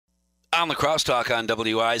On the Crosstalk on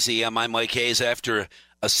WIZM, I'm Mike Hayes. After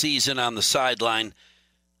a season on the sideline,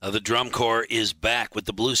 the drum corps is back with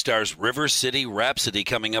the Blue Stars' River City Rhapsody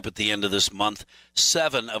coming up at the end of this month.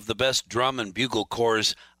 7 of the best drum and bugle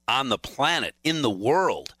corps on the planet, in the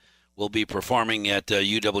world, will be performing at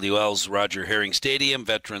UWL's Roger Herring Stadium,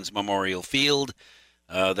 Veterans Memorial Field.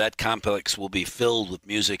 That complex will be filled with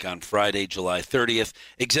music on Friday, July 30th.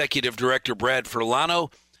 Executive Director Brad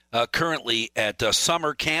Furlano, currently at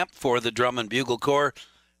summer camp for the Drum and Bugle Corps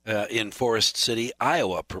in Forest City,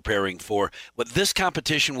 Iowa, preparing for what this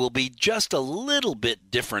competition will be just a little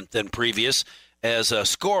bit different than previous, as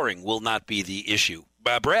scoring will not be the issue.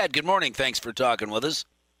 Brad, good morning. Thanks for talking with us.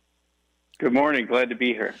 Good morning. Glad to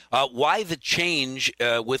be here. Why the change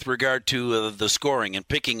with regard to the scoring and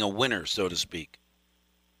picking a winner, so to speak?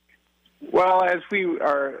 Well, as we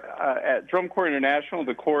are at Drum Corps International,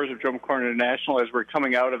 the corps of Drum Corps International, as we're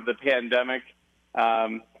coming out of the pandemic,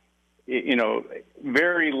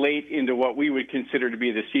 very late into what we would consider to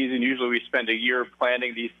be the season. Usually we spend a year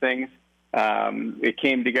planning these things. It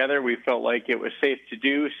came together. We felt like it was safe to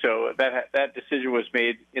do, so that decision was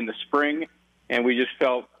made in the spring, and we just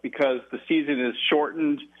felt because the season is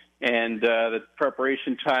shortened and the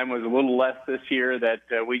preparation time was a little less this year, that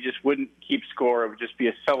we just wouldn't keep score. It would just be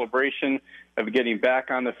a celebration of getting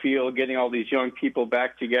back on the field, getting all these young people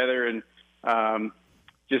back together, and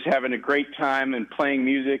just having a great time and playing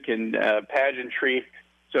music and pageantry.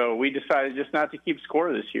 So we decided just not to keep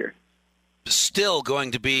score this year. Still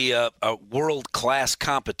going to be a world-class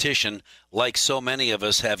competition like so many of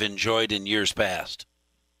us have enjoyed in years past.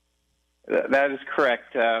 That is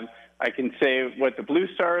correct. I can say what the Blue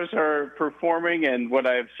Stars are performing and what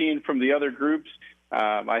I've seen from the other groups.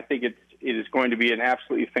 I think it is going to be an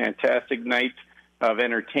absolutely fantastic night of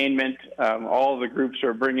entertainment. All of the groups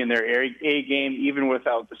are bringing their A game, even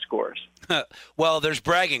without the scores. Well, there's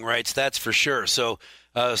bragging rights, that's for sure. So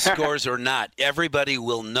scores or not, everybody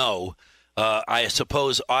will know. I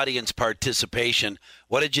suppose audience participation.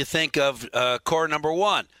 What did you think of corps number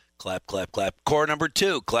 1? Clap, clap, clap. Corps number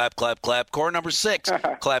 2, clap, clap, clap. Corps number 6,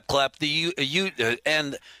 clap, clap.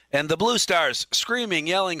 And the Blue Stars screaming,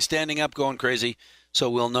 yelling, standing up, going crazy. So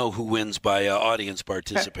we'll know who wins by audience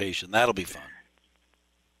participation. That'll be fun.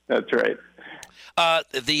 That's right.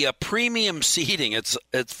 The premium seating. It's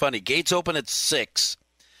funny. Gates open at 6.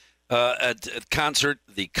 The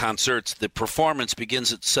performance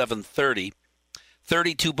begins at 7:30.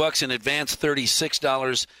 $32 in advance.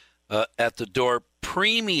 $36 at the door.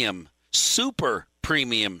 Premium, super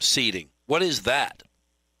premium seating. What is that?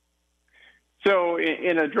 So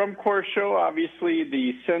in a drum corps show, obviously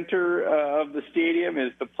the center of the stadium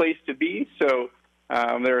is the place to be. So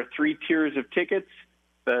there are 3 tiers of tickets.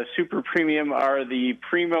 The super premium are the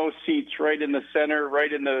primo seats right in the center,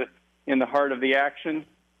 right in the heart of the action.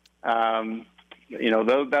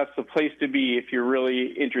 That's the place to be if you're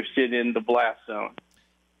really interested in the blast zone.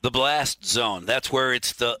 The blast zone. That's where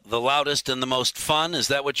it's the loudest and the most fun. Is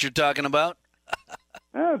that what you're talking about?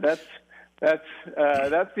 That's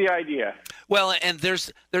the idea. Well, and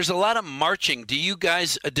there's a lot of marching. Do you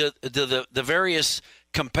guys, do the various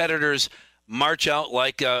competitors march out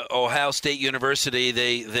like Ohio State University?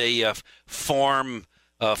 They form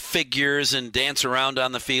figures and dance around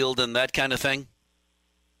on the field and that kind of thing?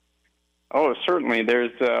 Oh, certainly.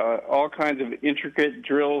 There's all kinds of intricate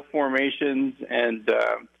drill formations, and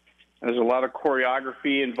there's a lot of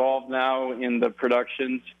choreography involved now in the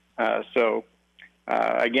productions. So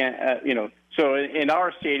in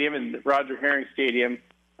our stadium, in Roger Herring Stadium,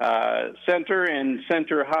 center and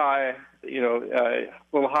center high, a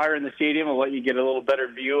little higher in the stadium will let you get a little better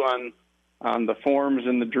view on the forms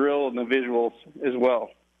and the drill and the visuals as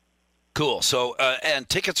well. Cool. So, and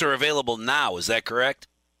tickets are available now. Is that correct?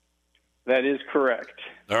 That is correct.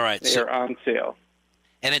 All right. They are on sale.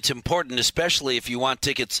 And it's important, especially if you want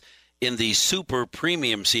tickets in the super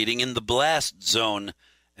premium seating, in the blast zone,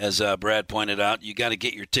 as Brad pointed out. You got to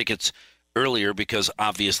get your tickets earlier because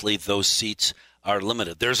obviously those seats are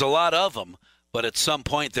limited. There's a lot of them, but at some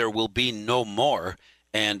point there will be no more,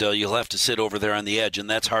 and you'll have to sit over there on the edge, and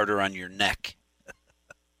that's harder on your neck.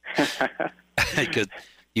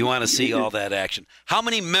 You want to see all that action. How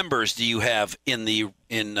many members do you have in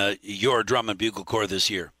your drum and bugle corps this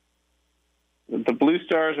year? The Blue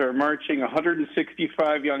Stars are marching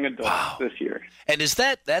 165 young adults this year. And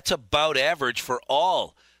that's about average for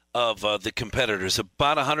all of the competitors,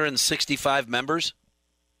 about 165 members?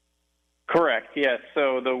 Correct, yes.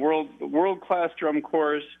 So the world-class drum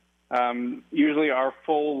corps usually are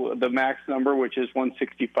the max number, which is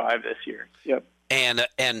 165 this year. Yep. And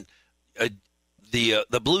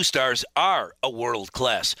The Blue Stars are a world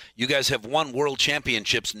class. You guys have won world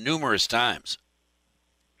championships numerous times.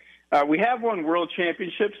 We have won world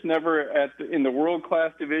championships, never in the world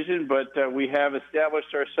class division, but we have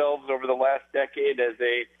established ourselves over the last decade as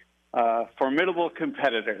a formidable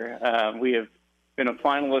competitor. We have been a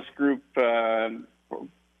finalist group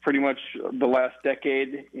pretty much the last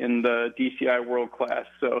decade in the DCI world class.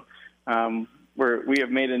 So we have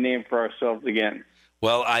made a name for ourselves again.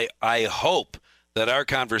 Well, I hope that our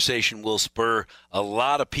conversation will spur a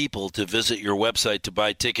lot of people to visit your website to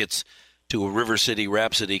buy tickets to a River City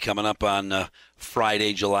Rhapsody coming up on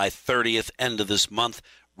Friday, July 30th, end of this month.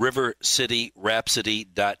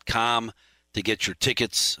 RiverCityRhapsody.com to get your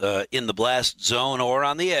tickets in the blast zone or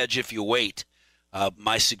on the edge if you wait.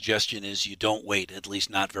 My suggestion is you don't wait, at least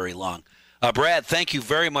not very long. Brad, thank you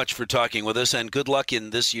very much for talking with us, and good luck in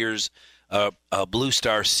this year's Blue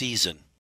Star season.